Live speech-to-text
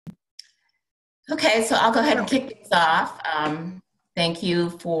Okay, so I'll go ahead and kick things off. Thank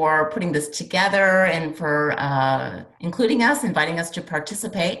you for putting this together and for including us, inviting us to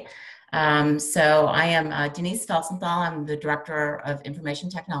participate. So I am Denise Felsenthal. I'm the Director of Information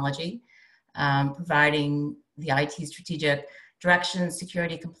Technology, providing the IT strategic direction,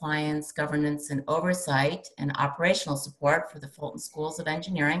 security compliance, governance, and oversight and operational support for the Fulton Schools of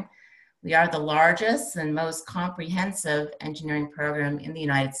Engineering. We are the largest and most comprehensive engineering program in the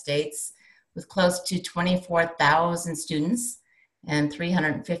United States, with close to 24,000 students and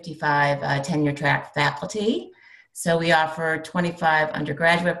 355 tenure track faculty. So we offer 25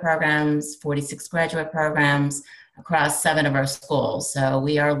 undergraduate programs, 46 graduate programs across 7 of our schools. So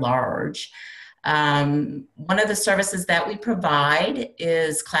we are large. One of the services that we provide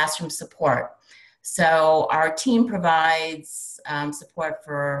is classroom support. So our team provides support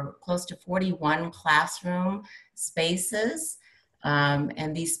for close to 41 classroom spaces.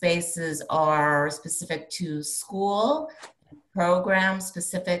 And these spaces are specific to school,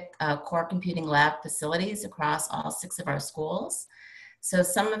 program-specific core computing lab facilities across all 6 of our schools. So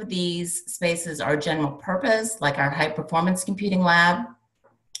some of these spaces are general purpose, like our high-performance computing lab,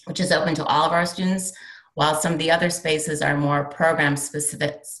 which is open to all of our students, while some of the other spaces are more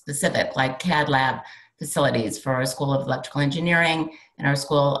program-specific, like CAD lab facilities for our School of Electrical Engineering and our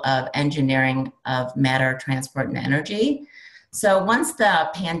School of Engineering of Matter, Transport, and Energy. So once the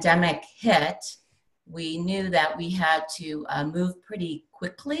pandemic hit, we knew that we had to move pretty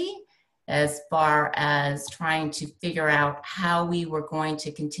quickly as far as trying to figure out how we were going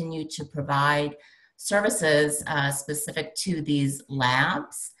to continue to provide services specific to these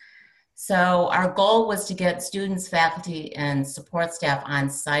labs. So our goal was to get students, faculty, and support staff on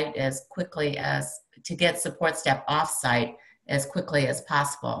site as quickly as, to get support staff off site as quickly as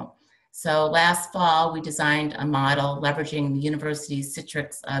possible. So last fall, we designed a model leveraging the university's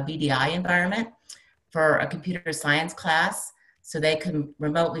Citrix VDI environment for a computer science class so they can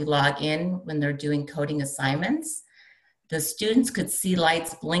remotely log in when they're doing coding assignments. The students could see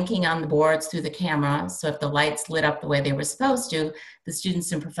lights blinking on the boards through the camera, so if the lights lit up the way they were supposed to, the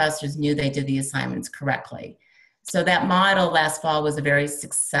students and professors knew they did the assignments correctly. So that model last fall was very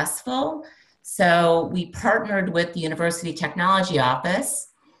successful. So we partnered with the University Technology Office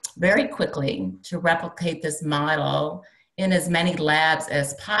very quickly to replicate this model in as many labs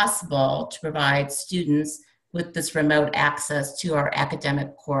as possible to provide students with this remote access to our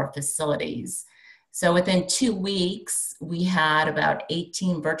academic core facilities. So within 2 weeks, we had about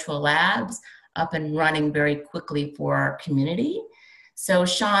 18 virtual labs up and running very quickly for our community. So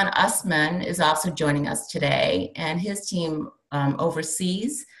Shaun Usman is also joining us today, and his team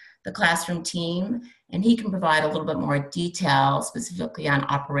oversees the classroom team, and he can provide a little bit more detail specifically on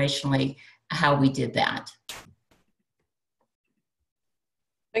operationally how we did that.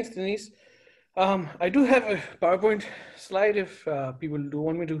 Thanks, Denise. I do have a PowerPoint slide if people do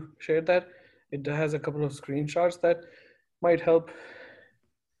want me to share that. It has a couple of screenshots that might help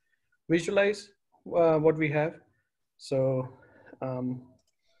visualize what we have. So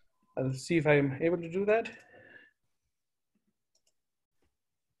I'll see if I'm able to do that.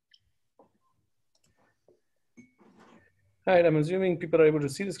 All right, I'm assuming people are able to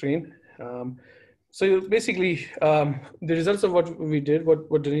see the screen. So basically, the results of what we did,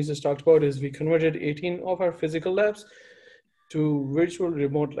 what Denise just talked about, is we converted 18 of our physical labs to virtual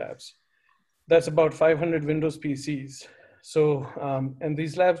remote labs. That's about 500 Windows PCs. So, and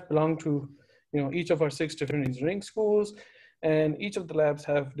these labs belong to, each of our 6 different engineering schools, and each of the labs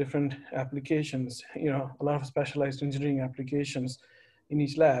have different applications, a lot of specialized engineering applications in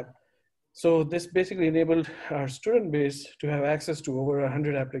each lab. So this basically enabled our student base to have access to over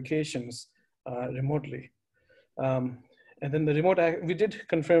 100 applications remotely. And then we did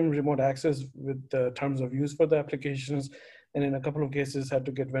confirm remote access with the terms of use for the applications, and in a couple of cases had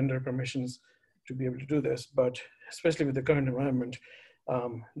to get vendor permissions to be able to do this. But especially with the current environment,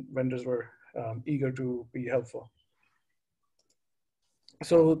 vendors were eager to be helpful.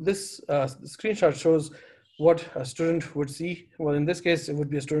 So this screenshot shows what a student would see. Well, in this case, it would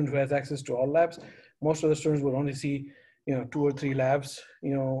be a student who has access to all labs. Most of the students would only see, 2 or 3 labs,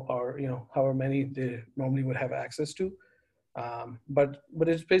 or however many they normally would have access to. But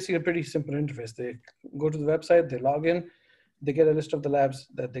it's basically a pretty simple interface. They go to the website, they log in, they get a list of the labs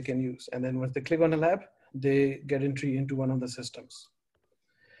that they can use, and then once they click on a lab, they get entry into one of the systems.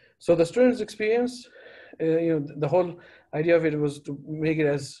 So the student's experience, the whole idea of it was to make it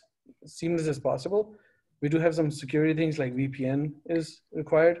as seamless as possible. We do have some security things like VPN is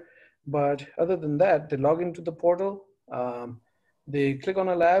required, but other than that, they log into the portal, they click on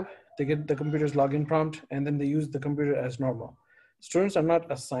a lab, they get the computer's login prompt, and then they use the computer as normal. students are not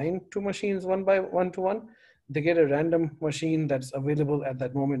assigned to machines one to one. They get a random machine that's available at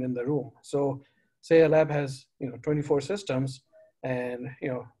that moment in the room. So say a lab has 24 systems and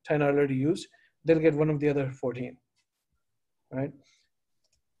 10 are already used, they'll get one of the other 14, right?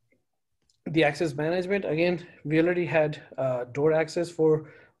 The access management, again, we already had door access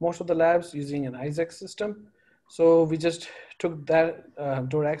for most of the labs using an Isaac system. So we just took that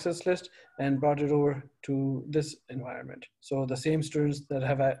door access list and brought it over to this environment. So the same students that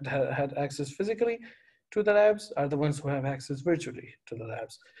have had access physically to the labs are the ones who have access virtually to the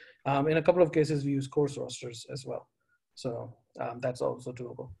labs. In a couple of cases, we use course rosters as well. So that's also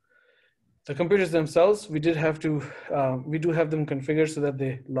doable. The computers themselves, we do have them configured so that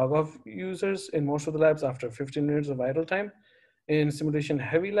they log off users in most of the labs after 15 minutes of idle time. In simulation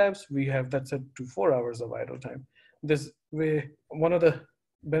heavy labs, we have that set to 4 hours of idle time. This way, one of the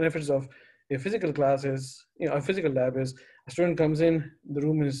benefits of a physical class is, a physical lab is a student comes in, the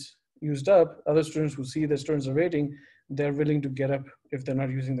room is used up, other students who see the students are waiting, they're willing to get up if they're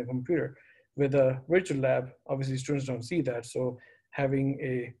not using the computer. With a virtual lab, obviously students don't see that, so having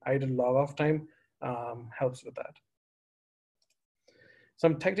a idle log off time helps with that.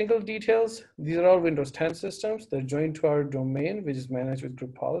 Some technical details. These are all Windows 10 systems. They're joined to our domain, which is managed with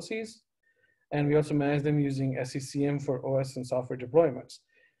group policies. And we also manage them using SCCM for OS and software deployments.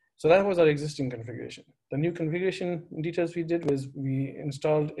 So that was our existing configuration. The new configuration details we did was we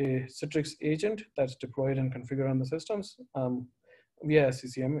installed a Citrix agent that's deployed and configured on the systems via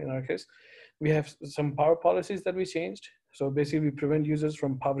SCCM in our case. We have some power policies that we changed. So basically we prevent users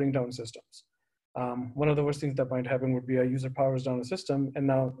from powering down systems. One of the worst things that might happen would be a user powers down a system and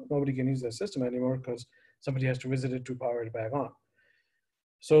now nobody can use that system anymore because somebody has to visit it to power it back on.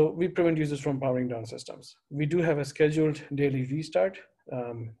 So we prevent users from powering down systems. We do have a scheduled daily restart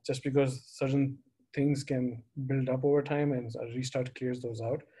just because certain things can build up over time and a restart clears those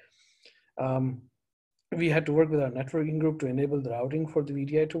out. We had to work with our networking group to enable the routing for the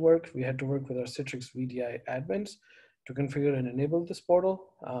VDI to work. We had to work with our Citrix VDI admins to configure and enable this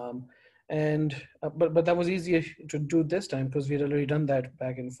portal. But that was easier to do this time because we had already done that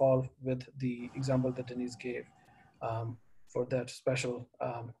back in fall with the example that Denise gave for that special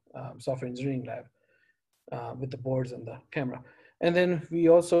software engineering lab with the boards and the camera. And then we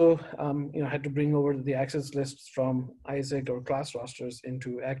also had to bring over the access lists from Isaac or class rosters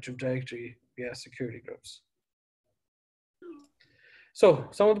into Active Directory via security groups. So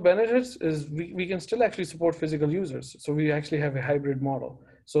some of the benefits is we can still actually support physical users. So we actually have a hybrid model.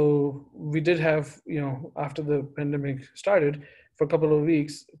 So we did have, after the pandemic started, for a couple of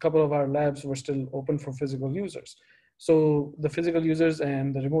weeks, a couple of our labs were still open for physical users. So the physical users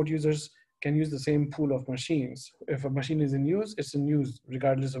and the remote users can use the same pool of machines. If a machine is in use, it's in use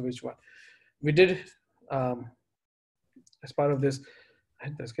regardless of which one. We did, as part of this, I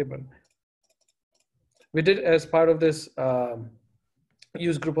hit the escape button. We did, as part of this,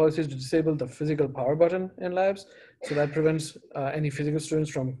 use group policies to disable the physical power button in labs. So that prevents any physical students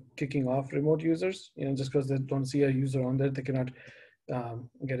from kicking off remote users. Just because they don't see a user on there, they cannot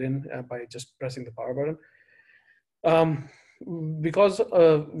get in by just pressing the power button. Because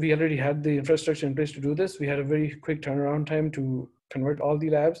we already had the infrastructure in place to do this, we had a very quick turnaround time to convert all the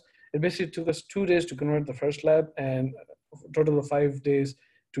labs. It basically took us 2 days to convert the first lab and a total of 5 days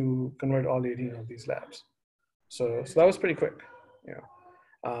to convert all 18 of these labs. So that was pretty quick.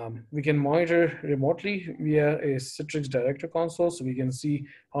 We can monitor remotely via a Citrix Director console, so we can see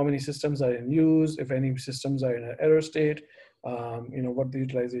how many systems are in use, if any systems are in an error state, what the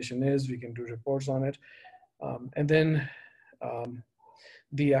utilization is. We can do reports on it. And then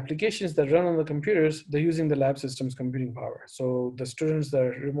the applications that run on the computers, they're using the lab system's computing power. So the students that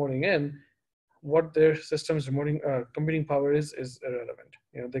are remoting in, what their system's computing power is irrelevant.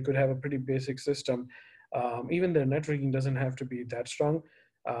 They could have a pretty basic system. Even their networking doesn't have to be that strong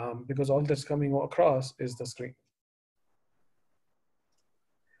because all that's coming across is the screen.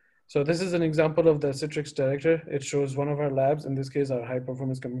 So this is an example of the Citrix Director. It shows one of our labs, in this case, our high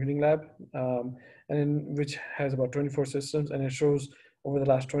performance computing lab, which has about 24 systems, and it shows over the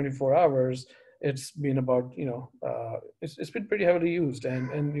last 24 hours, it's been about, it's been pretty heavily used.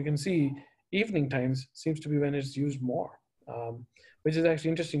 And you can see evening times seems to be when it's used more, which is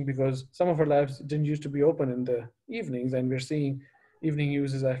actually interesting because some of our labs didn't used to be open in the evenings, and we're seeing evening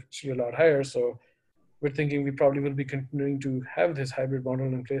use is actually a lot higher. So we're thinking we probably will be continuing to have this hybrid model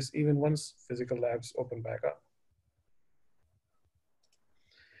in place even once physical labs open back up.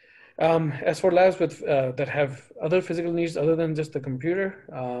 As for labs with, that have other physical needs other than just the computer,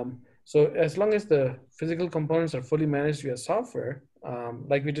 so as long as the physical components are fully managed via software,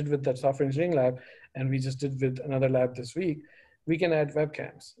 like we did with that software engineering lab, and we just did with another lab this week, we can add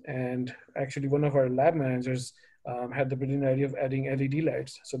webcams. And actually one of our lab managers had the brilliant idea of adding LED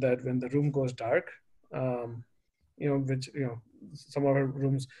lights so that when the room goes dark, some of our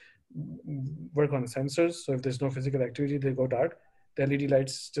rooms work on sensors. So if there's no physical activity, they go dark. The LED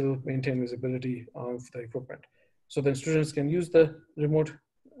lights still maintain visibility of the equipment. So then students can use the remote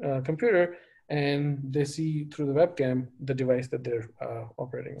computer and they see through the webcam the device that they're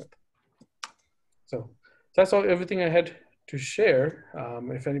operating with. So that's everything I had to share.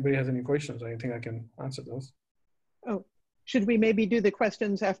 If anybody has any questions or anything, I can answer those. Oh, should we maybe do the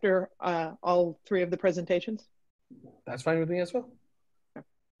questions after all three of the presentations? That's fine with me as well.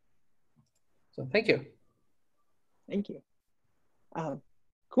 So thank you. Thank you.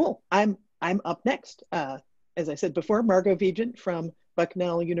 Cool. I'm up next. As I said before, Margot Vigeant from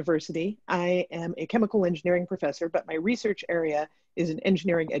Bucknell University. I am a chemical engineering professor, but my research area is in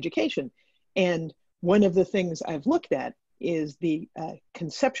engineering education. And one of the things I've looked at is the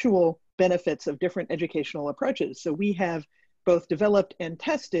conceptual benefits of different educational approaches. So we have both developed and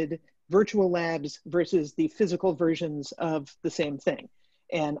tested virtual labs versus the physical versions of the same thing.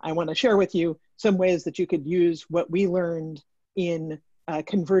 And I want to share with you some ways that you could use what we learned in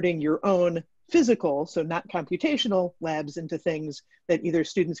converting your own physical, so not computational labs, into things that either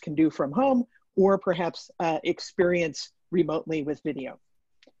students can do from home or perhaps experience remotely with video.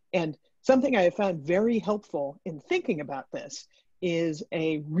 And something I have found very helpful in thinking about this is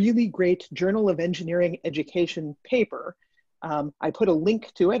a really great Journal of Engineering Education paper. I put a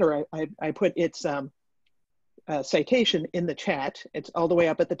link to it, or I put its citation in the chat. It's all the way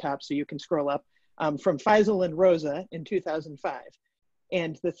up at the top, so you can scroll up, from Faisal and Rosa in 2005.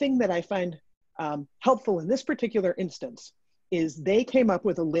 And the thing that I find helpful in this particular instance is they came up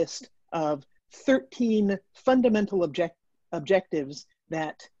with a list of 13 fundamental objectives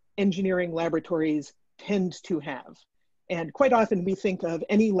that engineering laboratories tend to have. And quite often we think of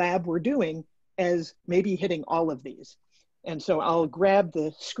any lab we're doing as maybe hitting all of these. And so I'll grab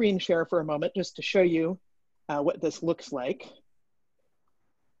the screen share for a moment just to show you what this looks like.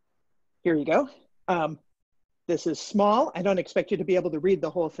 Here you go. This is small. I don't expect you to be able to read the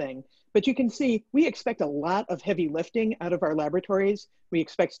whole thing, but you can see we expect a lot of heavy lifting out of our laboratories. We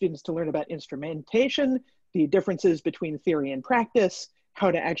expect students to learn about instrumentation, the differences between theory and practice,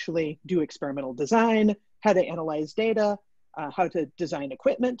 how to actually do experimental design, how to analyze data, how to design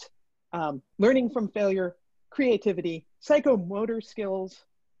equipment, learning from failure, creativity, psychomotor skills,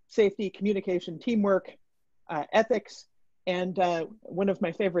 safety, communication, teamwork, ethics, and one of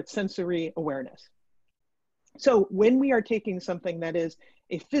my favorites, sensory awareness. So when we are taking something that is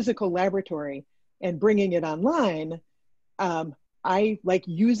a physical laboratory and bringing it online, I like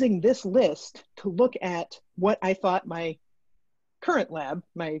using this list to look at what I thought my current lab,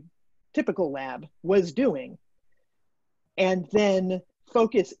 my typical lab, was doing, and then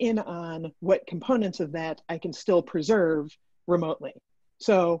focus in on what components of that I can still preserve remotely.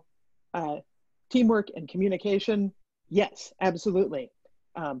 So teamwork and communication, yes, absolutely.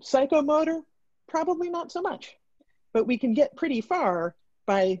 Psychomotor, probably not so much, but we can get pretty far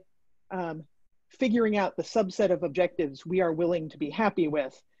by figuring out the subset of objectives we are willing to be happy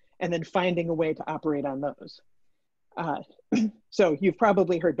with, and then finding a way to operate on those. So you've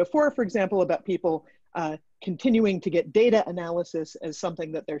probably heard before, for example, about people continuing to get data analysis as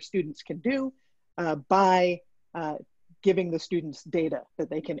something that their students can do by giving the students data that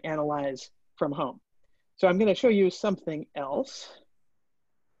they can analyze from home. So I'm going to show you something else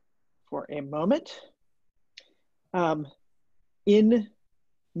for a moment. In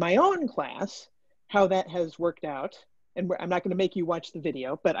my own class, how that has worked out, and I'm not going to make you watch the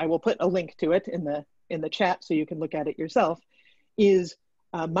video, but I will put a link to it in the chat so you can look at it yourself, is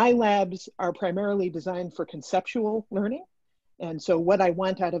my labs are primarily designed for conceptual learning. And so what I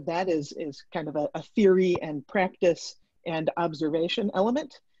want out of that is kind of a theory and practice and observation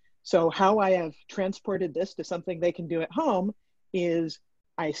element. So how I have transported this to something they can do at home is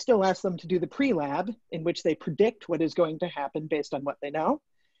I still ask them to do the pre-lab, in which they predict what is going to happen based on what they know.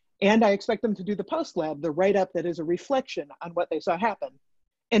 And I expect them to do the post-lab, the write-up that is a reflection on what they saw happen.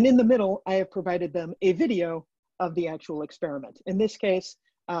 And in the middle, I have provided them a video of the actual experiment. In this case,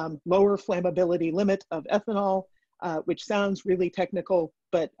 lower flammability limit of ethanol, which sounds really technical,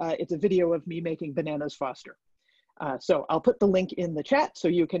 but it's a video of me making bananas Foster. So I'll put the link in the chat so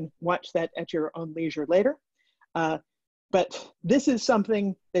you can watch that at your own leisure later. But this is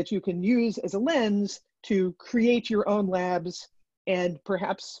something that you can use as a lens to create your own labs, and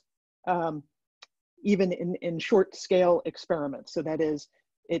perhaps even in short scale experiments. So that is,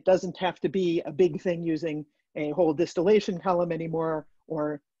 it doesn't have to be a big thing using a whole distillation column anymore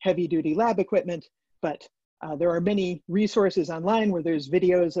or heavy duty lab equipment, but There are many resources online where there's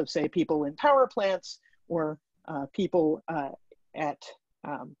videos of, say, people in power plants or people at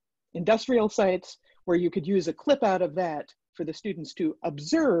industrial sites, where you could use a clip out of that for the students to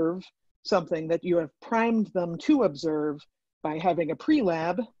observe something that you have primed them to observe by having a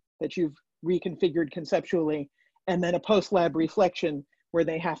pre-lab that you've reconfigured conceptually, and then a post-lab reflection where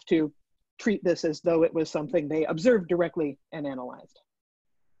they have to treat this as though it was something they observed directly and analyzed.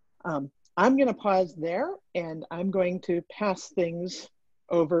 I'm going to pause there, and I'm going to pass things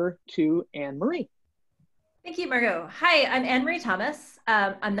over to AnnMarie. Thank you, Margot. Hi, I'm AnnMarie Thomas.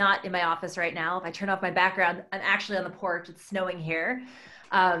 I'm not in my office right now. If I turn off my background, I'm actually on the porch. It's snowing here.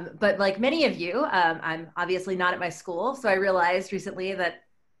 But like many of you, I'm obviously not at my school. So I realized recently that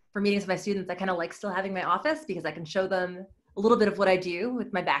for meetings with my students, I kind of like still having my office because I can show them a little bit of what I do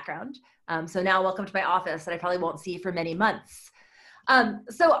with my background. So now welcome to my office that I probably won't see for many months.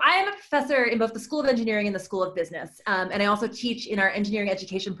 So I am a professor in both the School of Engineering and the School of Business. And I also teach in our engineering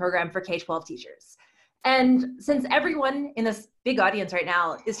education program for K-12 teachers. And since everyone in this big audience right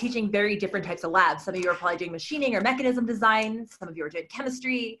now is teaching very different types of labs, some of you are probably doing machining or mechanism design, some of you are doing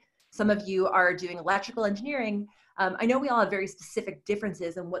chemistry, some of you are doing electrical engineering. I know we all have very specific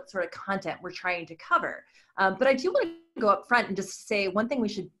differences in what sort of content we're trying to cover. But I do want to go up front and just say one thing we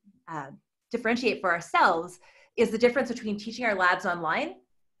should differentiate for ourselves is the difference between teaching our labs online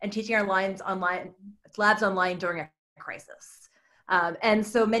and teaching our labs online during a crisis. And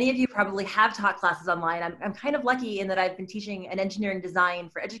so many of you probably have taught classes online. I'm kind of lucky in that I've been teaching an engineering design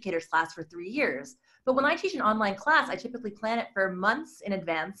for educators class for 3 years. But when I teach an online class, I typically plan it for months in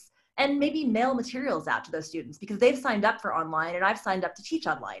advance and maybe mail materials out to those students because they've signed up for online and I've signed up to teach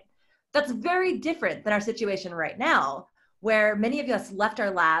online. That's very different than our situation right now, where many of us left our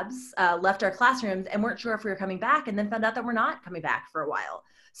labs, left our classrooms and weren't sure if we were coming back and then found out that we're not coming back for a while.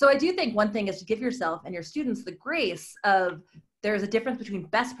 So I do think one thing is to give yourself and your students the grace of there's a difference between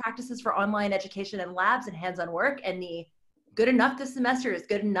best practices for online education and labs and hands-on work, and the good enough this semester is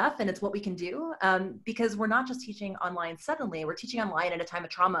good enough and it's what we can do, because we're not just teaching online suddenly, we're teaching online at a time of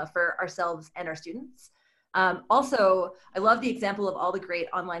trauma for ourselves and our students. Also, I love the example of all the great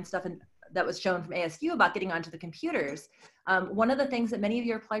online stuff that was shown from ASU about getting onto the computers. One of the things that many of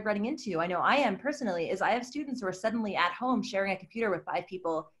you are probably running into, I know I am personally, is I have students who are suddenly at home sharing a computer with 5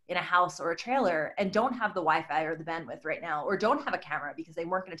 people in a house or a trailer and don't have the Wi-Fi or the bandwidth right now, or don't have a camera because they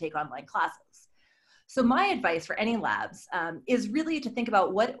weren't going to take online classes. So my advice for any labs is really to think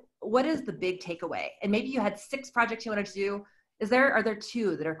about what is the big takeaway? And maybe you had 6 projects you wanted to do. Are there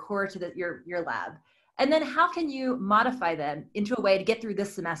 2 that are core to your lab? And then how can you modify them into a way to get through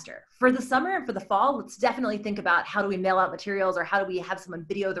this semester? For the summer and for the fall, let's definitely think about how do we mail out materials or how do we have someone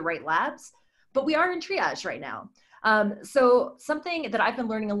video the right labs? But we are in triage right now. So something that I've been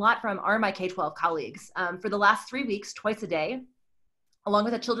learning a lot from are my K-12 colleagues. For the last 3 weeks, twice a day, along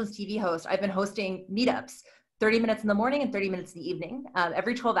with a children's TV host, I've been hosting meetups, 30 minutes in the morning and 30 minutes in the evening,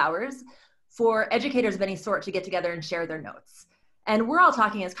 every 12 hours for educators of any sort to get together and share their notes. And we're all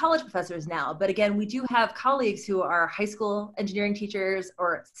talking as college professors now, but again, we do have colleagues who are high school engineering teachers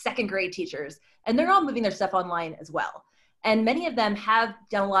or 2nd grade teachers, and they're all moving their stuff online as well. And many of them have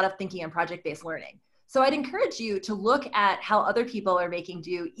done a lot of thinking on project-based learning. So I'd encourage you to look at how other people are making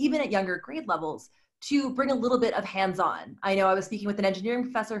do, even at younger grade levels, to bring a little bit of hands-on. I know I was speaking with an engineering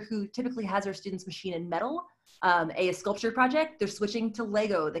professor who typically has her students machine in metal, a sculpture project. They're switching to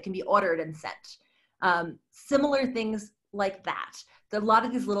Lego that can be ordered and sent. Similar things like that. There are a lot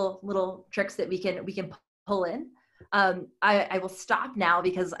of these little tricks that we can pull in. I will stop now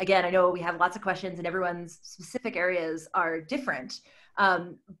because again, I know we have lots of questions and everyone's specific areas are different.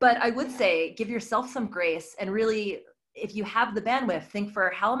 But I would say give yourself some grace and really, if you have the bandwidth, think for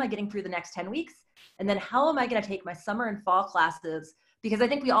how am I getting through the next 10 weeks? And then how am I going to take my summer and fall classes? Because I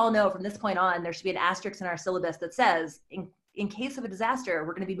think we all know from this point on, there should be an asterisk in our syllabus that says, in case of a disaster,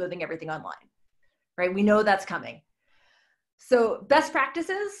 we're going to be moving everything online, right? We know that's coming. So best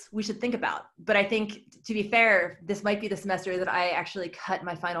practices we should think about, but I think to be fair, this might be the semester that I actually cut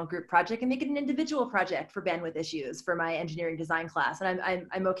my final group project and make it an individual project for bandwidth issues for my engineering design class. And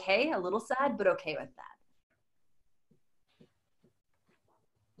I'm okay, a little sad, but okay with that.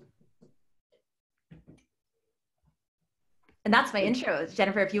 And that's my intro.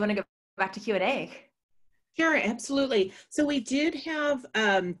 Jennifer, if you want to go back to Q&A. Sure, absolutely. So we did have,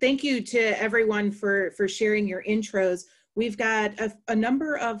 thank you to everyone for sharing your intros. We've got a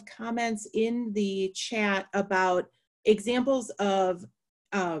number of comments in the chat about examples of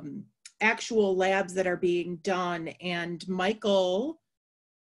actual labs that are being done, and Michael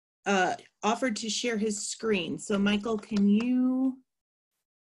offered to share his screen. So Michael, can you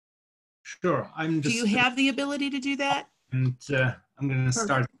Sure. I'm just. Do you have the ability to do that? And I'm going to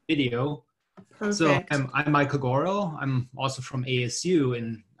start the video. Perfect. So I'm Michael Gorel. I'm also from ASU,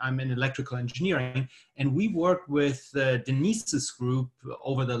 and I'm in electrical engineering. And we worked with Denise's group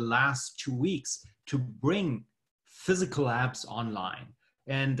over the last 2 weeks to bring physical labs online.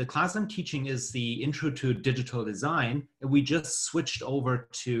 And the class I'm teaching is the Intro to Digital Design. And we just switched over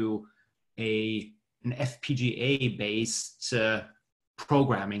to an FPGA-based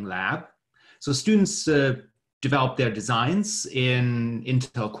programming lab. So students develop their designs in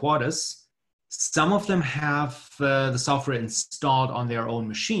Intel Quartus. Some of them have the software installed on their own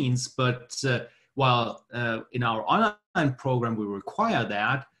machines, but while in our online program we require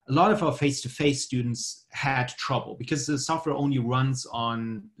that, a lot of our face-to-face students had trouble because the software only runs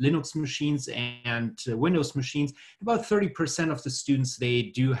on Linux machines and Windows machines. About 30% of the students, they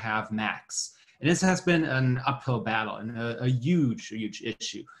do have Macs. And this has been an uphill battle and a huge, huge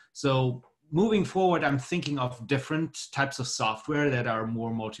issue. So moving forward, I'm thinking of different types of software that are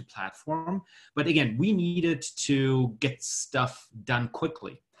more multi-platform. But again, we needed to get stuff done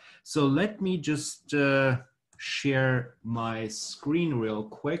quickly. So let me just share my screen real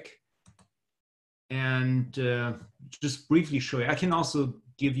quick and just briefly show you. I can also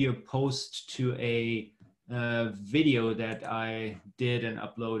give you a post to a video that I did and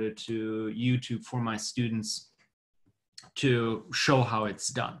uploaded to YouTube for my students to show how it's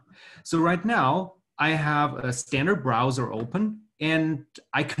done. So right now I have a standard browser open and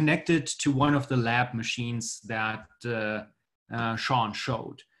I connected to one of the lab machines that Shaun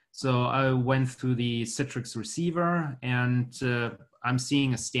showed. So I went through the Citrix receiver and I'm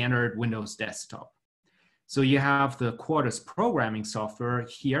seeing a standard Windows desktop. So you have the Quartus programming software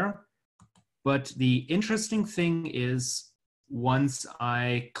here, but the interesting thing is once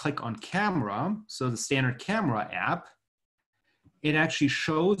I click on camera, so the standard camera app, it actually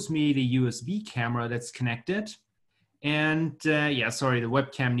shows me the USB camera that's connected. And yeah, sorry, the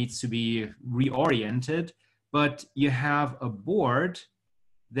webcam needs to be reoriented, but you have a board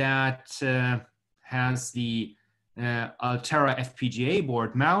that has the Altera FPGA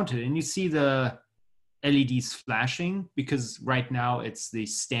board mounted, and you see the LEDs flashing because right now it's the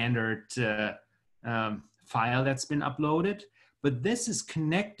standard file that's been uploaded, but this is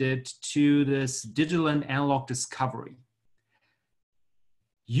connected to this digital and analog discovery.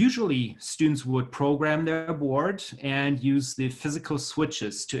 Usually students would program their board and use the physical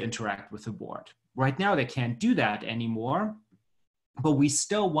switches to interact with the board. Right now they can't do that anymore, but we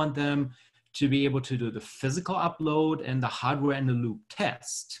still want them to be able to do the physical upload and the hardware in the loop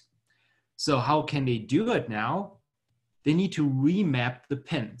test. So how can they do it now? They need to remap the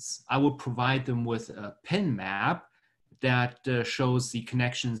pins. I will provide them with a pin map that shows the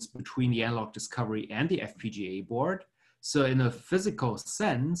connections between the analog discovery and the FPGA board. So in a physical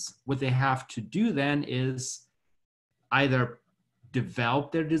sense, what they have to do then is either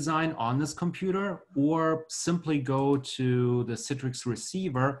develop their design on this computer or simply go to the Citrix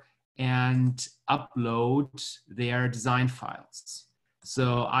receiver and upload their design files.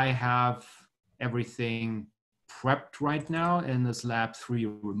 So I have everything prepped right now in this Lab 3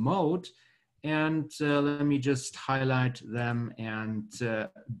 remote. And let me just highlight them and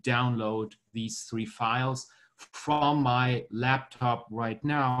download these 3 files from my laptop right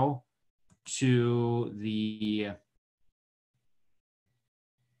now to the,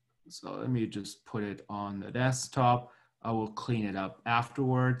 so let me just put it on the desktop. I will clean it up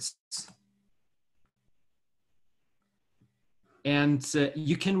afterwards. And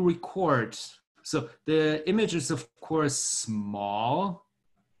you can record. So the image is of course small,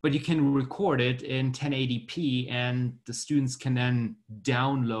 but you can record it in 1080p and the students can then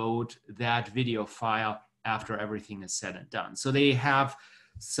download that video file after everything is said and done. So they have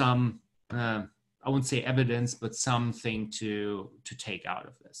some, I wouldn't say evidence, but something to take out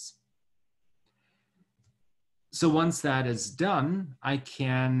of this. So once that is done, I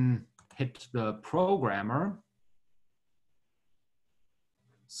can hit the programmer.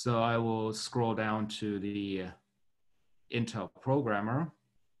 So I will scroll down to the Intel programmer.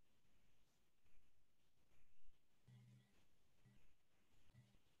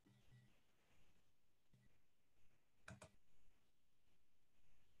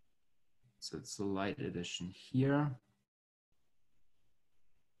 So it's the light edition here.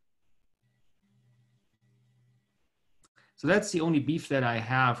 So that's the only beef that I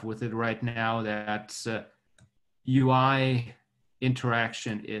have with it right now, that UI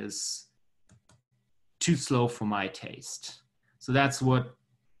interaction is too slow for my taste. So that's what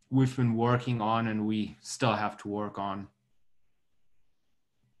we've been working on and we still have to work on.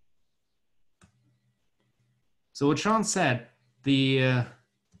 So what Shaun said, the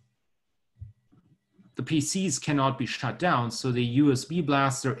the PCs cannot be shut down, so the USB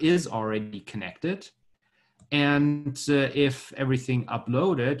blaster is already connected. And if everything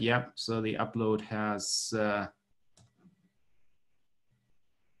uploaded, yep, so the upload has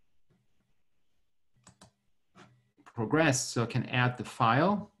progressed, so I can add the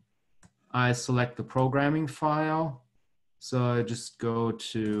file. I select the programming file. So I just go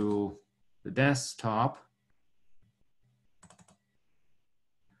to the desktop.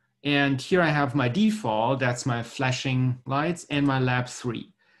 And here I have my default, that's my flashing lights, and my lab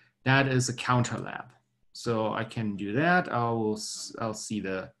 3. That is a counter lab. So I can do that. I'll see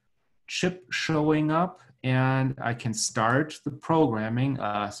the chip showing up, and I can start the programming.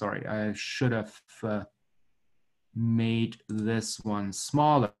 Sorry, I should have made this one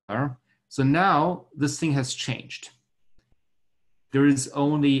smaller. So now this thing has changed. There is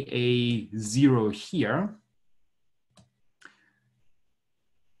only a 0 here.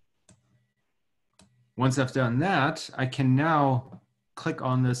 Once I've done that, I can now click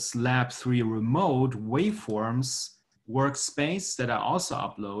on this Lab 3 remote waveforms workspace that I also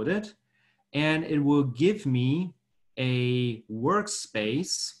uploaded, and it will give me a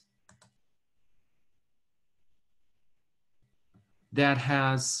workspace that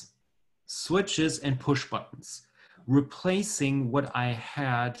has switches and push buttons, replacing what I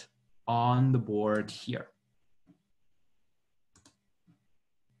had on the board here.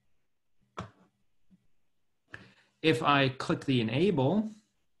 If I click the enable,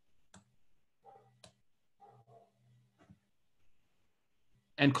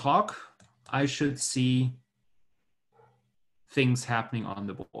 and clock, I should see things happening on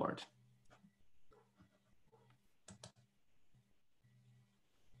the board.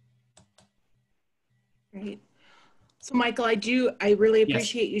 Great. So Michael, I really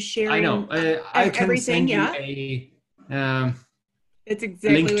appreciate you sharing. I know. I can everything. send you a it's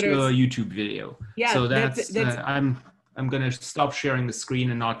exactly link what to it was. a YouTube video. Yeah, so that's I'm gonna stop sharing the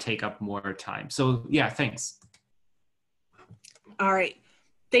screen and not take up more time. So yeah, thanks. All right,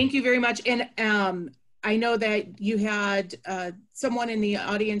 thank you very much. And I know that you had someone in the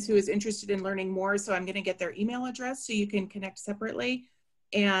audience who is interested in learning more, so I'm gonna get their email address so you can connect separately.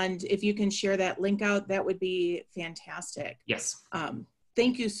 And if you can share that link out, that would be fantastic. Yes.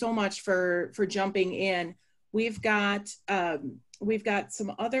 Thank you so much for jumping in. We've got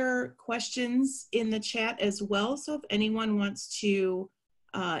some other questions in the chat as well. So if anyone wants to,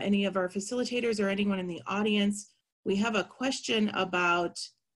 any of our facilitators or anyone in the audience, we have a question about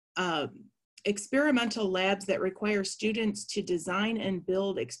experimental labs that require students to design and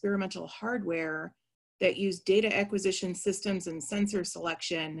build experimental hardware that use data acquisition systems and sensor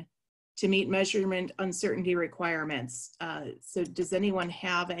selection to meet measurement uncertainty requirements. So does anyone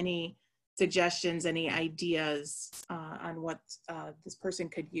have any suggestions, any ideas on what this person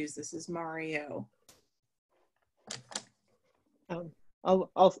could use? This is Mario.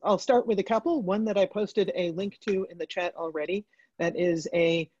 I'll start with a couple. One that I posted a link to in the chat already. That is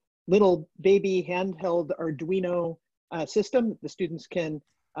a little baby handheld Arduino system the students can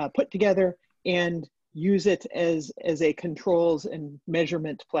put together and use it as a controls and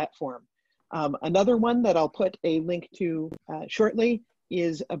measurement platform. Another one that I'll put a link to shortly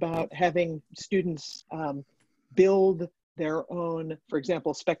is about having students build their own, for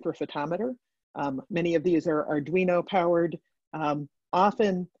example, spectrophotometer. Many of these are Arduino powered.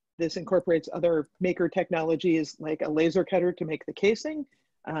 Often this incorporates other maker technologies like a laser cutter to make the casing.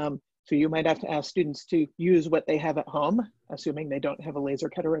 So you might have to ask students to use what they have at home, assuming they don't have a laser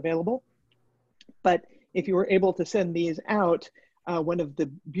cutter available. But if you were able to send these out, one of the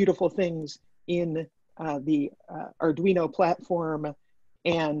beautiful things in the Arduino platform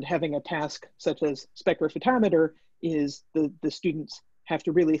and having a task such as spectrophotometer is the students have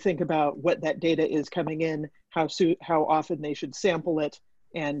to really think about what that data is coming in, how often they should sample it,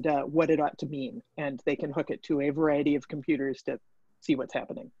 and what it ought to mean. And they can hook it to a variety of computers to see what's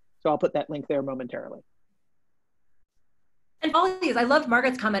happening. So I'll put that link there momentarily. And all of these, I loved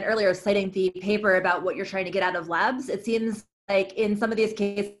Margot's comment earlier citing the paper about what you're trying to get out of labs. It seems like in some of these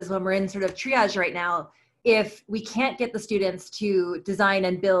cases when we're in sort of triage right now, if we can't get the students to design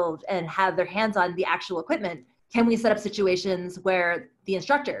and build and have their hands on the actual equipment, can we set up situations where the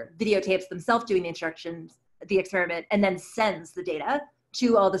instructor videotapes themselves doing the instructions, the experiment, and then sends the data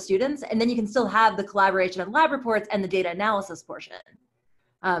to all the students? And then you can still have the collaboration of lab reports and the data analysis portion.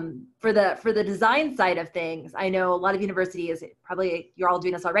 For the design side of things, I know a lot of universities, probably you're all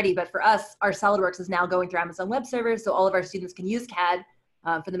doing this already, but for us, our SolidWorks is now going through Amazon Web Servers, so all of our students can use CAD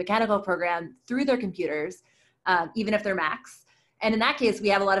for the mechanical program through their computers, even if they're Macs. And in that case, we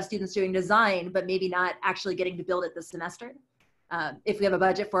have a lot of students doing design, but maybe not actually getting to build it this semester. If we have a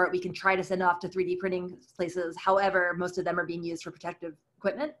budget for it, we can try to send off to 3D printing places. However, most of them are being used for protective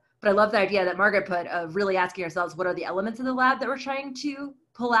equipment. But I love the idea that Margaret put of really asking ourselves, what are the elements of the lab that we're trying to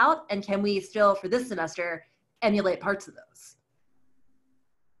pull out? And can we still, for this semester, emulate parts of those?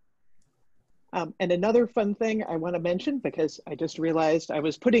 And another fun thing I want to mention, because I just realized I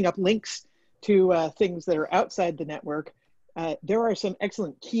was putting up links to things that are outside the network. There are some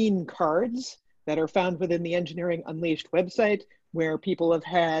excellent Keen cards that are found within the Engineering Unleashed website, where people have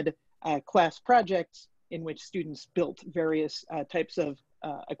had class projects in which students built various types of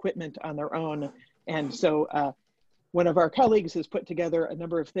equipment on their own. And so one of our colleagues has put together a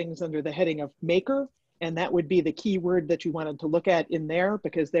number of things under the heading of maker, and that would be the key word that you wanted to look at in there,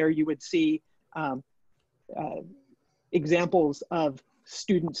 because there you would see examples of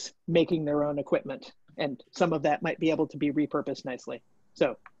students making their own equipment, and some of that might be able to be repurposed nicely.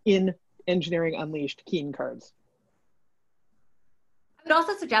 So in Engineering Unleashed Keen cards. I would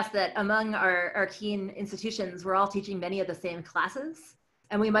also suggest that among our Keen institutions, we're all teaching many of the same classes,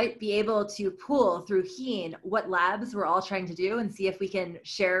 and we might be able to pool through Keen what labs we're all trying to do and see if we can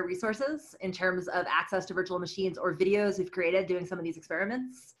share resources in terms of access to virtual machines or videos we've created doing some of these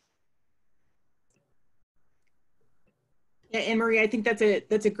experiments. Yeah, AnnMarie, I think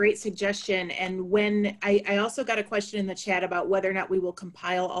that's a great suggestion. And when I also got a question in the chat about whether or not we will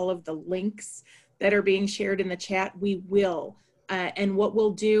compile all of the links that are being shared in the chat. We will. And what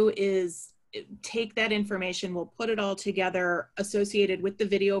we'll do is take that information, we'll put it all together associated with the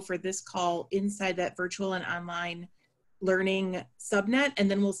video for this call inside that virtual and online learning subnet,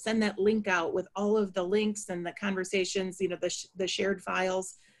 and then we'll send that link out with all of the links and the conversations, you know, the shared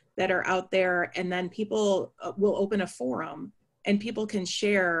files that are out there, and then people will open a forum and people can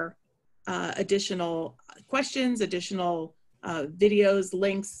share additional questions, additional videos,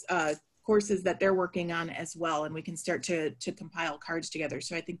 links, courses that they're working on as well, and we can start to compile cards together.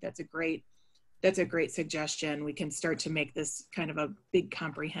 So I think that's a great suggestion. We can start to make this kind of a big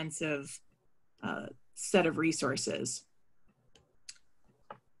comprehensive set of resources.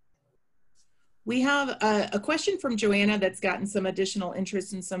 We have a question from Joanna that's gotten some additional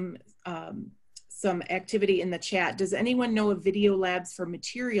interest in some activity in the chat. Does anyone know of video labs for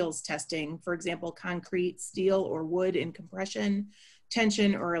materials testing, for example, concrete, steel, or wood in compression,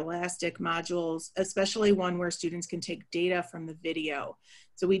 tension, or elastic modules, especially one where students can take data from the video?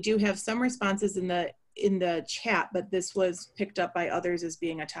 So we do have some responses in the chat, but this was picked up by others as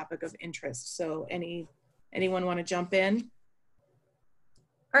being a topic of interest. So anyone want to jump in?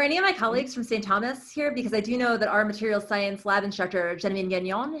 Are any of my colleagues from St. Thomas here? Because I do know that our materials science lab instructor, Genevieve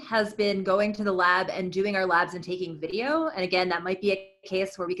Gagnon, has been going to the lab and doing our labs and taking video. And again, that might be a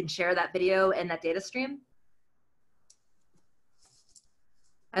case where we can share that video and that data stream.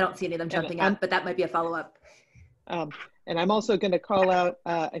 I don't see any of them jumping up, but that might be a follow-up. And I'm also going to call out,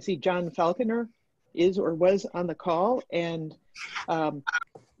 I see John Falconer is or was on the call, and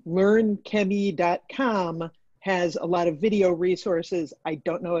learnchemy.com has a lot of video resources. I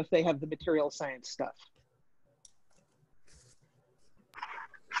don't know if they have the material science stuff.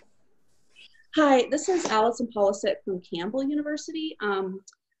 Hi, this is Allison Polisic from Campbell University.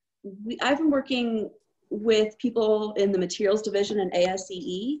 I've been working with people in the materials division and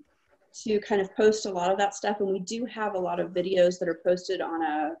ASEE to kind of post a lot of that stuff. And we do have a lot of videos that are posted on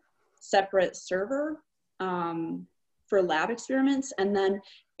a separate server for lab experiments. And then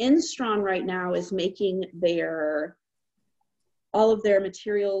Instron right now is making all of their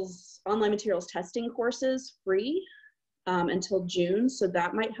online materials testing courses free until June. So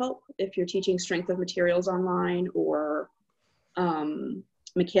that might help if you're teaching strength of materials online or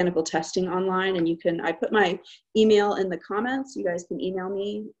mechanical testing online. And I put my email in the comments. You guys can email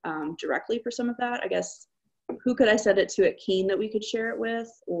me directly for some of that. I guess, who could I send it to at Keen that we could share it with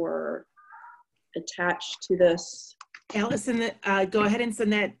or attach to this? Allison, go ahead and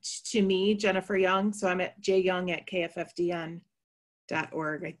send that to me, Jennifer Young. So I'm at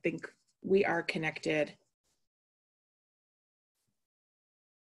jyoung@kffdn.org. I think we are connected.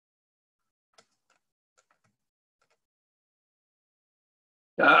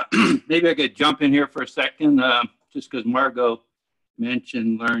 Maybe I could jump in here for a second, just because Margot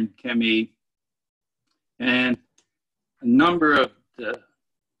mentioned Learn Chemie, and a number of the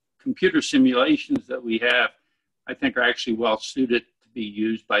computer simulations that we have, I think, are actually well suited to be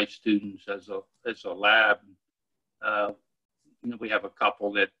used by students as a lab. We have a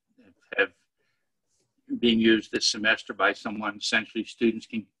couple that have being used this semester by someone. Essentially, students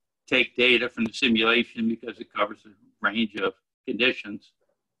can take data from the simulation because it covers a range of conditions,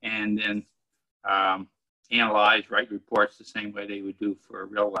 and then analyze, write reports the same way they would do for a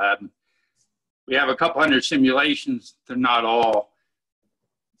real lab. we have a couple hundred simulations. They're not all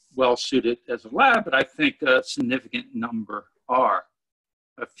well suited as a lab, but I think a significant number are.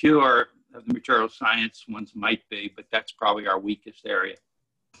 A few are of the material science ones might be, but that's probably our weakest area.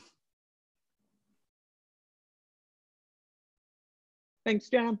 Thanks,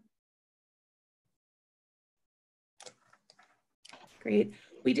 John. Great.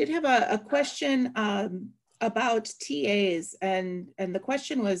 We did have a question about TAs, and the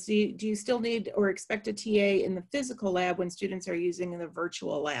question was, do you still need or expect a TA in the physical lab when students are using the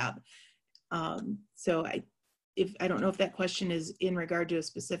virtual lab? So I don't know if that question is in regard to a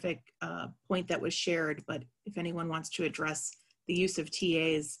specific point that was shared, but if anyone wants to address the use of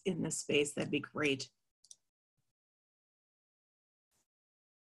TAs in this space, that'd be great.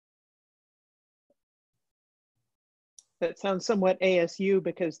 That sounds somewhat ASU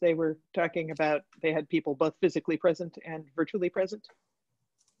because they were talking about they had people both physically present and virtually present.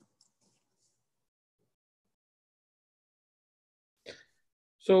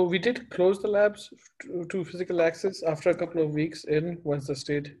 So we did close the labs to physical access after a couple of weeks in, once the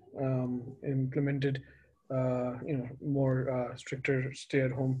state implemented more stricter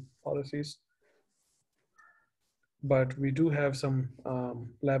stay-at-home policies. But we do have some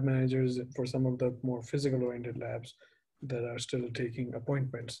lab managers for some of the more physical-oriented labs that are still taking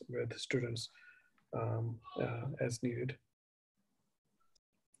appointments with students as needed.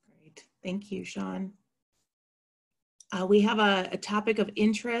 Great, thank you, Shaun. We have a topic of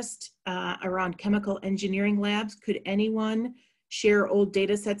interest around chemical engineering labs. Could anyone share old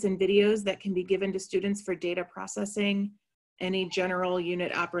data sets and videos that can be given to students for data processing? Any general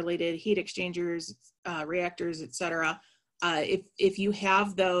unit operated heat exchangers, reactors, etc. If you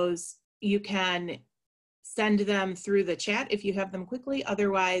have those, you can send them through the chat if you have them quickly.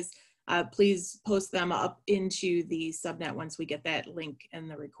 Otherwise, please post them up into the subnet once we get that link and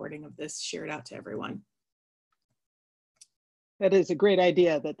the recording of this shared out to everyone. That is a great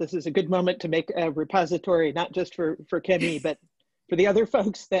idea, that this is a good moment to make a repository, not just for Chemi, but for the other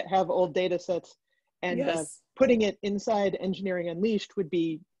folks that have old data sets. And yes, putting it inside Engineering Unleashed would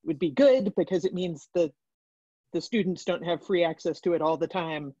be good, because it means that the students don't have free access to it all the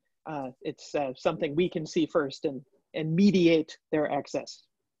time. It's something we can see first and mediate their access.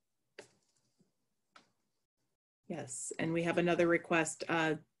 Yes, and we have another request,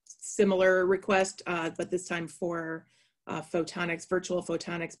 similar request, but this time for photonics, virtual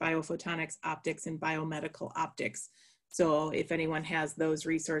photonics, biophotonics, optics, and biomedical optics. So if anyone has those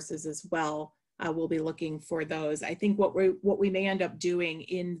resources as well, we'll be looking for those. I think what we may end up doing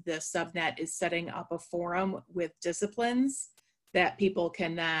in the subnet is setting up a forum with disciplines that people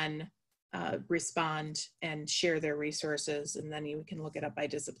can then respond and share their resources, and then you can look it up by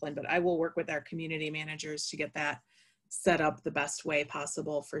discipline. But I will work with our community managers to get that set up the best way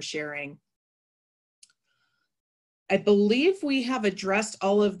possible for sharing. I believe we have addressed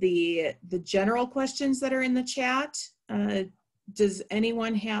all of the general questions that are in the chat. Does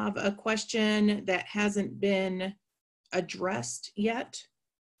anyone have a question that hasn't been addressed yet?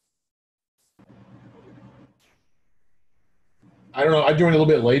 I don't know, I joined a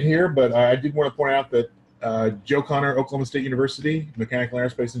little bit late here, but I did want to point out that Joe Connor, Oklahoma State University, Mechanical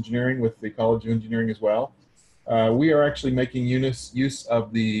Aerospace Engineering with the College of Engineering as well. We are actually making use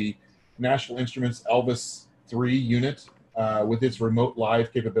of the National Instruments Elvis 3 unit with its remote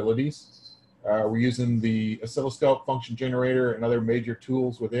live capabilities. We're using the oscilloscope, function generator, and other major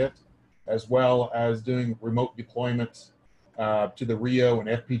tools with it, as well as doing remote deployment to the Rio and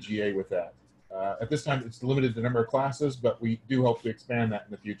FPGA with that. At this time, it's limited the number of classes, but we do hope to expand that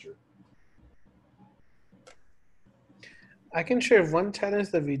in the future. I can share one challenge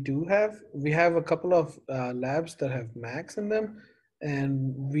that we do have. We have a couple of labs that have Macs in them,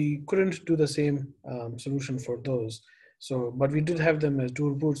 and we couldn't do the same solution for those. So, but we did have them as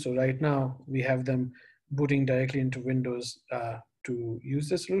dual boot. So right now we have them booting directly into Windows to use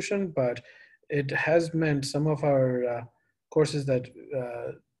the solution, but it has meant some of our courses that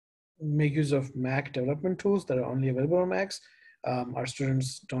make use of Mac development tools that are only available on Macs. Our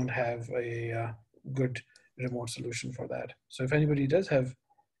students don't have a good remote solution for that. So if anybody does have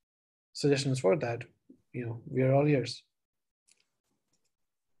suggestions for that, we are all ears.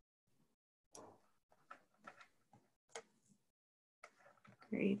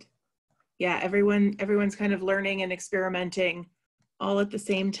 Great. Yeah, everyone's kind of learning and experimenting all at the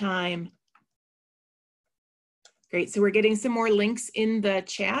same time. Great, so we're getting some more links in the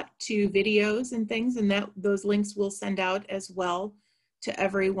chat to videos and things, and those links we'll send out as well to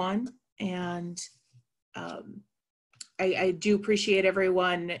everyone. And I do appreciate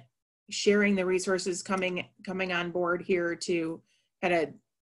everyone sharing the resources coming on board here to kind of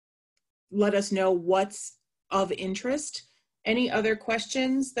let us know what's of interest. Any other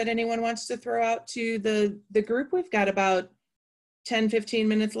questions that anyone wants to throw out to the group? We've got about 10, 15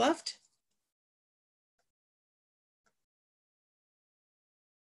 minutes left.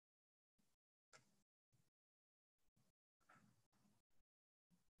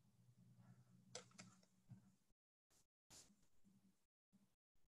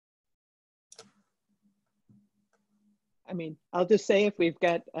 I mean, I'll just say if we've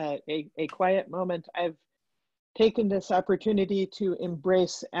got a quiet moment, I've taken this opportunity to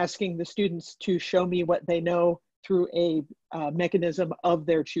embrace asking the students to show me what they know through a mechanism of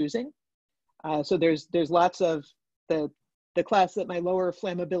their choosing. So there's lots of the class that my lower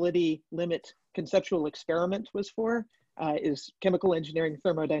flammability limit conceptual experiment was for is chemical engineering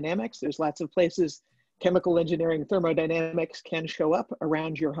thermodynamics. There's lots of places chemical engineering thermodynamics can show up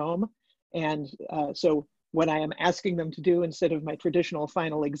around your home. And so what I am asking them to do instead of my traditional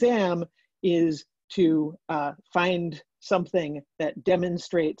final exam is to find something that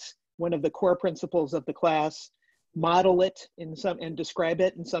demonstrates one of the core principles of the class, model it in some, and describe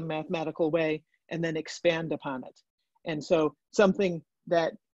it in some mathematical way, and then expand upon it. And so something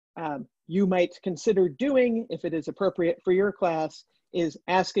that you might consider doing, if it is appropriate for your class, is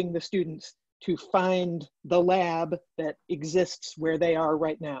asking the students to find the lab that exists where they are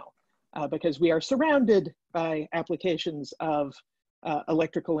right now. Because we are surrounded by applications of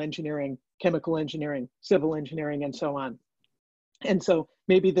electrical engineering, chemical engineering, civil engineering, and so on. And so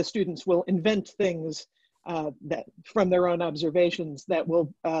maybe the students will invent things that from their own observations that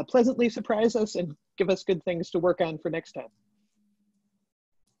will pleasantly surprise us and give us good things to work on for next time.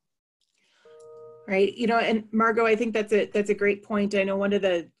 Right, you know, and Margot, I think that's a great point. I know one of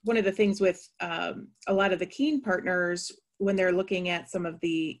the things with a lot of the Keen partners when they're looking at some of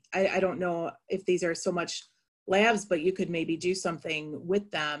the, I don't know if these are so much labs, but you could maybe do something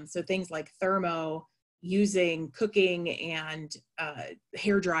with them. So things like thermo, using cooking and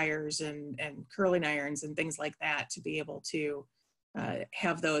hair dryers and curling irons and things like that to be able to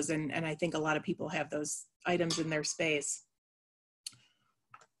have those. And I think a lot of people have those items in their space.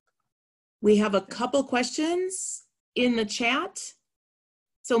 We have a couple questions in the chat.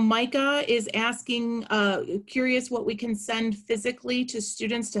 So Micah is asking, curious what we can send physically to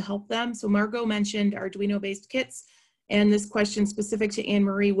students to help them. So Margot mentioned Arduino-based kits. And this question specific to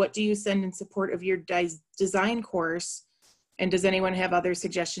AnnMarie, what do you send in support of your design course? And does anyone have other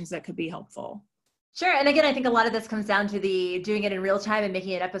suggestions that could be helpful? Sure, and again, I think a lot of this comes down to the doing it in real time and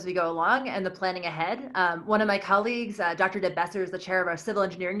making it up as we go along and the planning ahead. One of my colleagues, Dr. Deb Besser, is the chair of our civil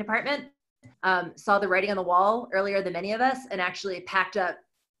engineering department, saw the writing on the wall earlier than many of us and actually packed up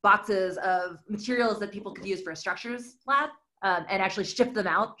boxes of materials that people could use for a structures lab and actually shipped them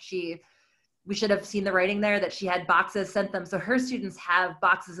out. We should have seen the writing there that she had boxes, sent them. So her students have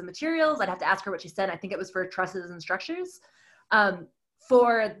boxes of materials. I'd have to ask her what she sent. I think it was for trusses and structures.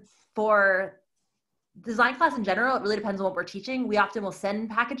 For design class in general, it really depends on what we're teaching. We often will send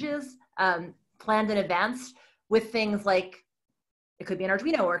packages planned in advance with things like, it could be an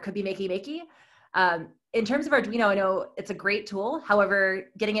Arduino or it could be Makey. In terms of Arduino, I know it's a great tool. However,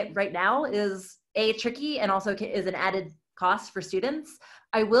 getting it right now is tricky and also is an added cost for students.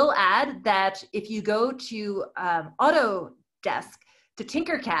 I will add that if you go to Autodesk, to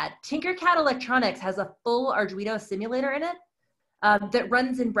Tinkercad Electronics has a full Arduino simulator in it that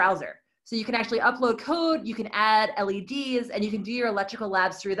runs in browser. So you can actually upload code, you can add LEDs, and you can do your electrical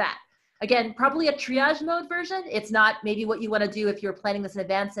labs through that. Again, probably a triage mode version. It's not maybe what you want to do if you're planning this in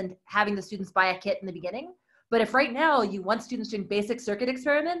advance and having the students buy a kit in the beginning. But if right now you want students doing basic circuit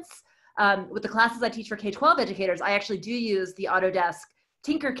experiments, with the classes I teach for K-12 educators, I actually do use the Autodesk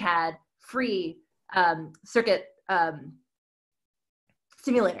Tinkercad free circuit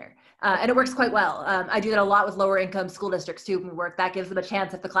simulator. And it works quite well. I do that a lot with lower income school districts too when we work. That gives them a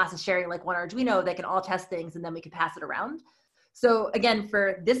chance if the class is sharing like one Arduino, they can all test things and then we can pass it around. So again,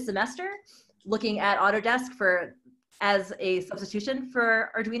 for this semester, looking at Autodesk as a substitution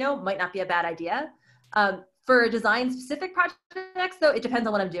for Arduino might not be a bad idea. For design-specific projects, though, it depends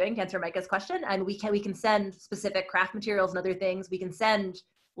on what I'm doing, to answer Micah's question. And we can send specific craft materials and other things. We can send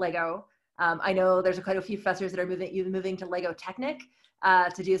Lego. I know there's quite a few professors that are moving to Lego Technic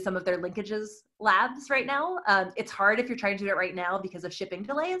to do some of their linkages labs right now. It's hard if you're trying to do it right now because of shipping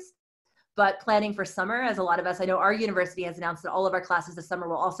delays. But planning for summer, as a lot of us, I know our university has announced that all of our classes this summer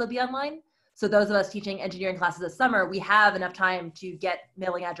will also be online. So those of us teaching engineering classes this summer, we have enough time to get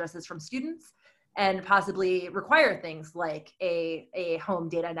mailing addresses from students and possibly require things like a home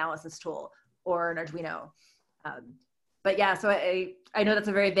data analysis tool or an Arduino. But yeah, so I know that's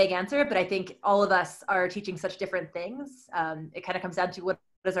a very vague answer, but I think all of us are teaching such different things. It kind of comes down to what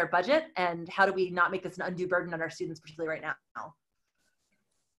is our budget, and how do we not make this an undue burden on our students, particularly right now?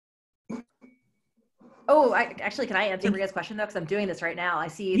 Oh, actually, can I answer Maria's question though? Because I'm doing this right now. I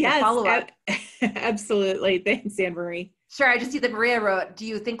see the follow-up. Absolutely. Thanks, AnnMarie. Sure, I just see that Maria wrote, do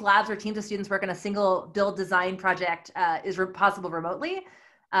you think labs or teams of students work on a single build design project is possible remotely?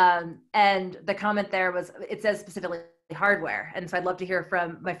 And the comment there was, it says specifically hardware. And so I'd love to hear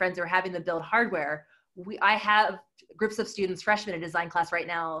from my friends who are having to build hardware. I have groups of students, freshmen in design class right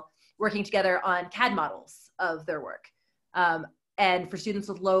now, working together on CAD models of their work. And for students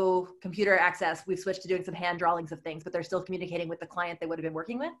with low computer access, we've switched to doing some hand drawings of things, but they're still communicating with the client they would have been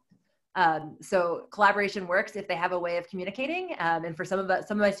working with. So collaboration works if they have a way of communicating. And for some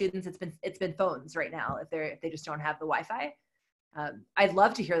of my students, it's been phones right now if they just don't have the Wi-Fi. I'd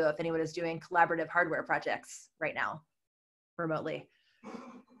love to hear though if anyone is doing collaborative hardware projects right now remotely.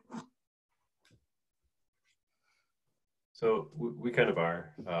 So we kind of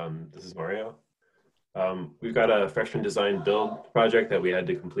are. This is Mario. We've got a freshman design build project that we had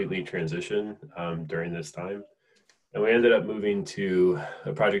to completely transition during this time. And we ended up moving to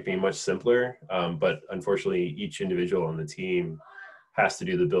a project being much simpler, but unfortunately each individual on the team has to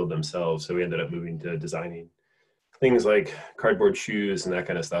do the build themselves. So we ended up moving to designing things like cardboard shoes and that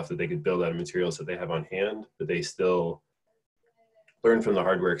kind of stuff that they could build out of materials that they have on hand, but they still learn from the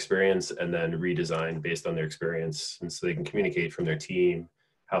hardware experience and then redesign based on their experience. And so they can communicate from their team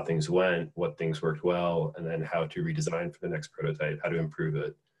how things went, what things worked well, and then how to redesign for the next prototype, how to improve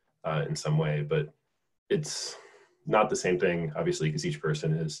it in some way. But it's not the same thing, obviously, because each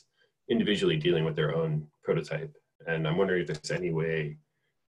person is individually dealing with their own prototype. And I'm wondering if there's any way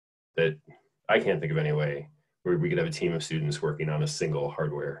that, I can't think of any way, where we could have a team of students working on a single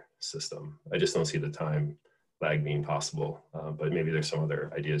hardware system. I just don't see the time lag being possible, but maybe there's some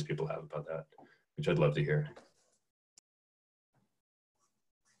other ideas people have about that, which I'd love to hear.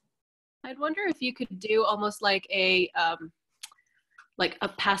 I'd wonder if you could do almost like a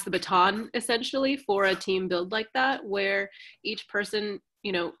pass the baton essentially for a team build like that, where each person,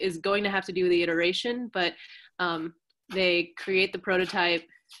 you know, is going to have to do the iteration, but they create the prototype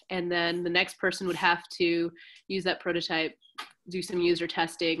and then the next person would have to use that prototype, do some user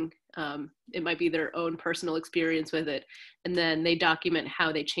testing. It might be their own personal experience with it. And then they document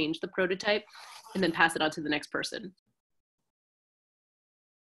how they change the prototype and then pass it on to the next person.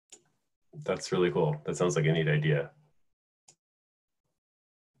 That's really cool. That sounds like a neat idea.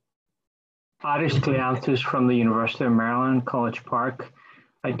 Aris Cleanthus from the University of Maryland, College Park.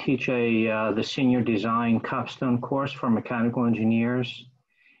 I teach the Senior Design Capstone course for mechanical engineers.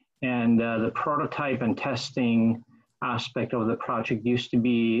 And the prototype and testing aspect of the project used to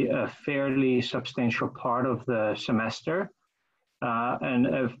be a fairly substantial part of the semester and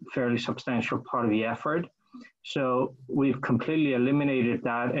a fairly substantial part of the effort. So we've completely eliminated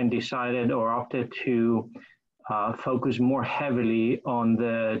that and decided or opted to focus more heavily on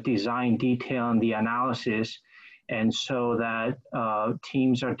the design detail and the analysis, and so that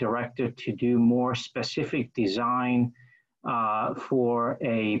teams are directed to do more specific design for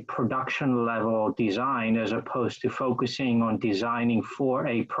a production level design, as opposed to focusing on designing for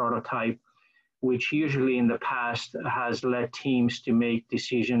a prototype, which usually in the past has led teams to make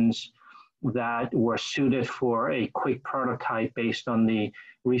decisions that were suited for a quick prototype based on the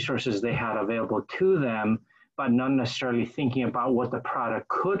resources they had available to them, but not necessarily thinking about what the product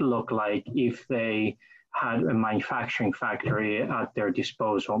could look like if they had a manufacturing factory at their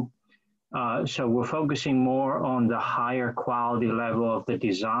disposal. So we're focusing more on the higher quality level of the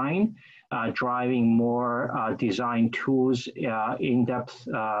design, driving more design tools, in-depth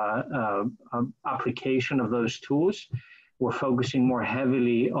application of those tools. We're focusing more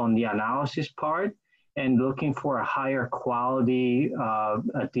heavily on the analysis part and looking for a higher quality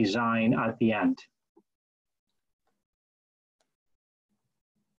design at the end.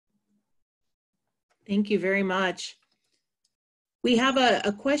 Thank you very much. We have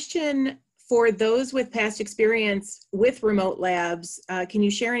a question for those with past experience with remote labs. Can you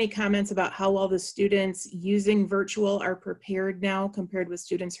share any comments about how well the students using virtual are prepared now compared with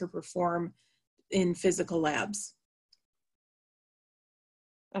students who perform in physical labs?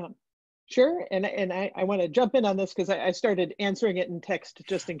 Sure, and I want to jump in on this because I started answering it in text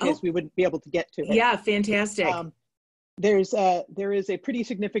just in case we wouldn't be able to get to it. Yeah, fantastic. There is a pretty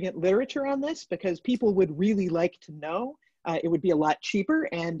significant literature on this because people would really like to know. It would be a lot cheaper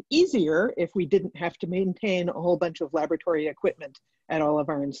and easier if we didn't have to maintain a whole bunch of laboratory equipment at all of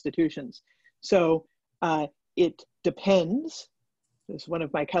our institutions. So it depends. This is one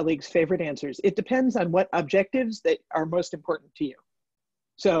of my colleagues' favorite answers. It depends on what objectives that are most important to you.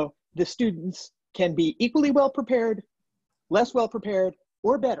 So the students can be equally well prepared, less well prepared,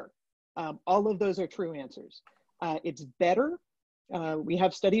 or better. All of those are true answers. It's better. We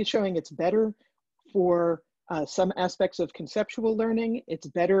have studies showing it's better for some aspects of conceptual learning. It's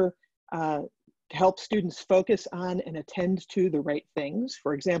better to help students focus on and attend to the right things.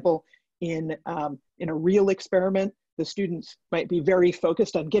 For example, in a real experiment, the students might be very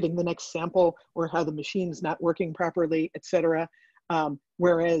focused on getting the next sample or how the machine's not working properly, et cetera.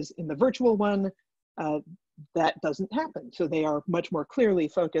 Whereas in the virtual one, that doesn't happen. So they are much more clearly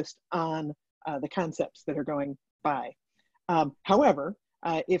focused on the concepts that are going by. However,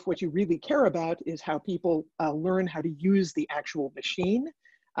 if what you really care about is how people learn how to use the actual machine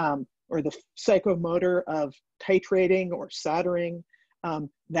or the psychomotor of titrating or soldering,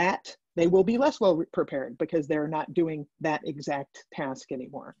 that they will be less well prepared because they're not doing that exact task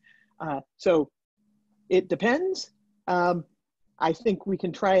anymore. So it depends. I think we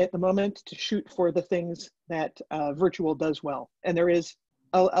can try at the moment to shoot for the things that virtual does well. And there is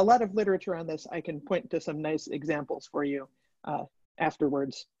a lot of literature on this. I can point to some nice examples for you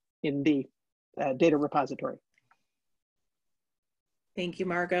afterwards in the data repository. Thank you,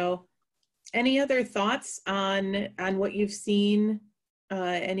 Margot. Any other thoughts on what you've seen?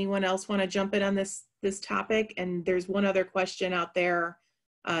 Anyone else want to jump in on this topic? And there's one other question out there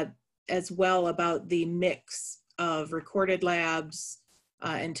as well about the mix of recorded labs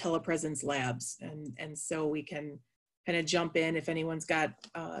and telepresence labs. And so we can kind of jump in if anyone's got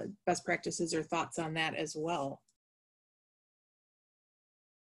best practices or thoughts on that as well.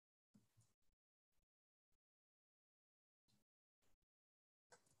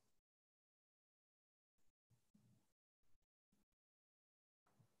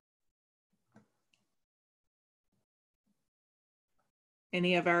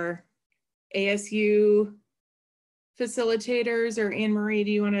 Any of our ASU facilitators or AnnMarie,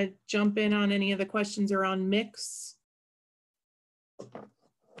 do you want to jump in on any of the questions around mix?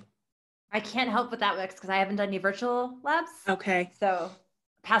 I can't help with that mix because I haven't done any virtual labs. Okay. So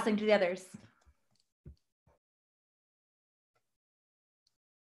passing to the others.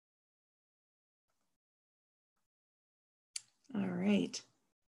 All right.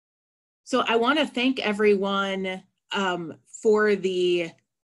 So I want to thank everyone for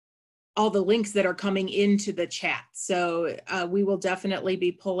all the links that are coming into the chat. So we will definitely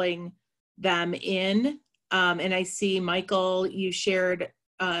be pulling them in. And I see, Michael, you shared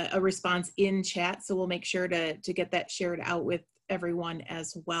a response in chat, so we'll make sure to get that shared out with everyone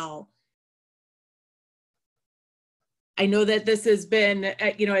as well. I know that this has been,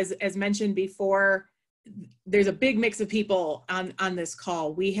 you know, as mentioned before, there's a big mix of people on this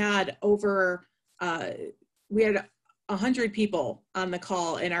call. We had over, we had 100 people on the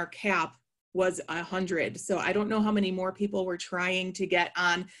call and our cap was 100. So I don't know how many more people we're trying to get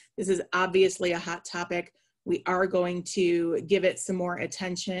on. This is obviously a hot topic. We are going to give it some more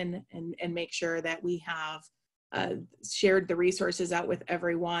attention and make sure that we have shared the resources out with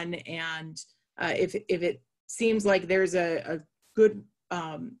everyone. And if it seems like there's a good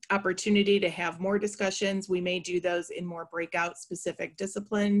opportunity to have more discussions, we may do those in more breakout specific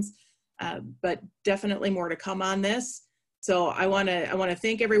disciplines, but definitely more to come on this. So I want to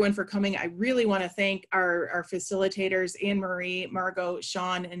thank everyone for coming. I really want to thank our facilitators, AnnMarie, Margot,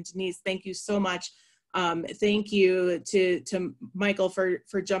 Shaun, and Denise. Thank you so much. Thank you to Michael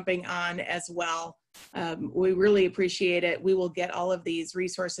for jumping on as well. We really appreciate it. We will get all of these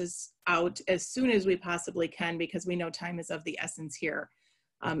resources out as soon as we possibly can because we know time is of the essence here.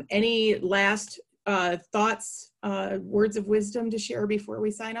 Any last thoughts, words of wisdom to share before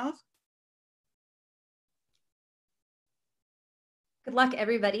we sign off? Good luck,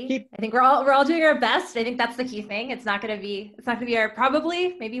 everybody. I think we're all doing our best. I think that's the key thing. It's not going to be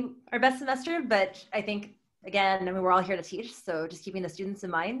maybe our best semester, but I think, again, I mean, we're all here to teach, so just keeping the students in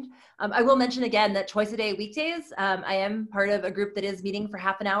mind. I will mention again that twice a day weekdays, I am part of a group that is meeting for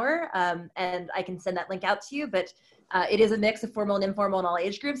half an hour, and I can send that link out to you, but it is a mix of formal and informal in all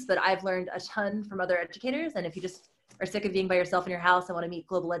age groups, but I've learned a ton from other educators, and if you just are sick of being by yourself in your house and want to meet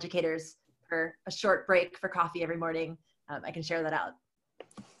global educators for a short break for coffee every morning, I can share that out.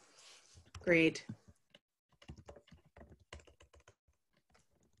 Great.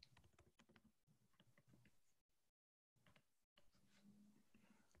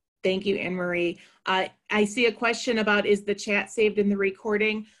 Thank you, AnnMarie. I see a question about, is the chat saved in the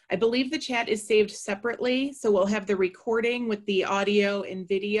recording? I believe the chat is saved separately, so we'll have the recording with the audio and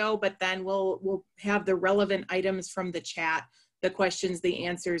video, but then we'll have the relevant items from the chat, the questions, the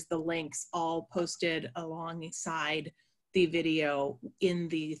answers, the links, all posted alongside the video in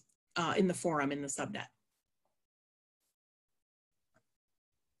the forum, in the subnet.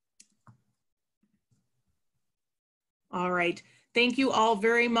 All right. Thank you all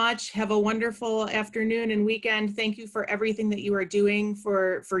very much. Have a wonderful afternoon and weekend. Thank you for everything that you are doing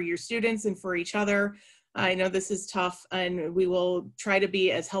for your students and for each other. I know this is tough, and we will try to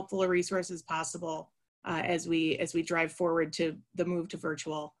be as helpful a resource as possible as we drive forward to the move to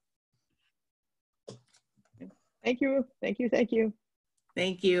virtual. Thank you. Thank you. Thank you.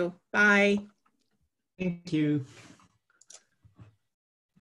 Thank you. Bye. Thank you.